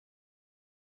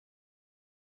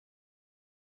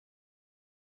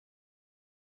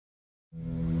You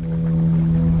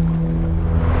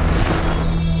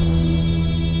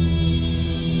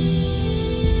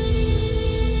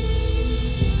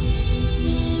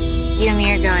and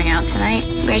me are going out tonight.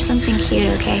 Wear something cute,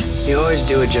 okay? You always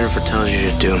do what Jennifer tells you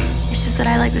to do. It's just that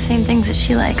I like the same things that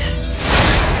she likes.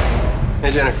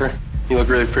 Hey, Jennifer. You look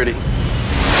really pretty.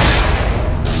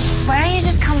 Why don't you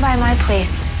just come by my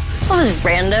place? That was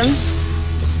random.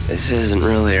 This isn't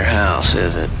really your house,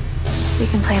 is it? We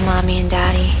can play mommy and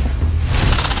daddy.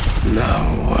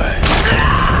 No way.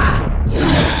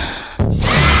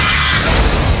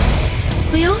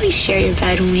 We always share your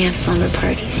bed when we have slumber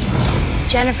parties.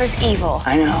 Jennifer's evil.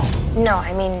 I know. No,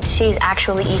 I mean, she's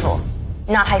actually evil.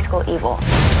 Not high school evil.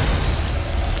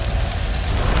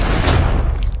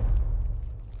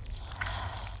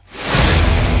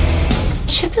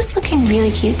 Chip is looking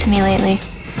really cute to me lately.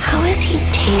 How is he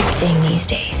tasting these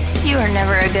days? You are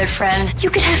never a good friend. You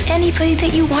could have anybody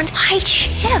that you want. Why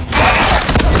Chip?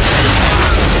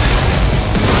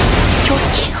 You're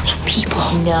killing people.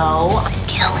 No, I'm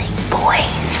killing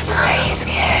boys. Are you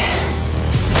scared?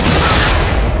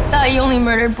 Thought you only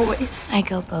murdered boys. I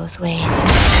go both ways.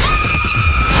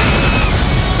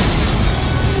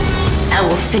 I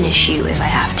will finish you if I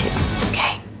have to.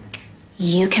 Okay.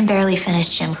 You can barely finish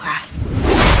gym class.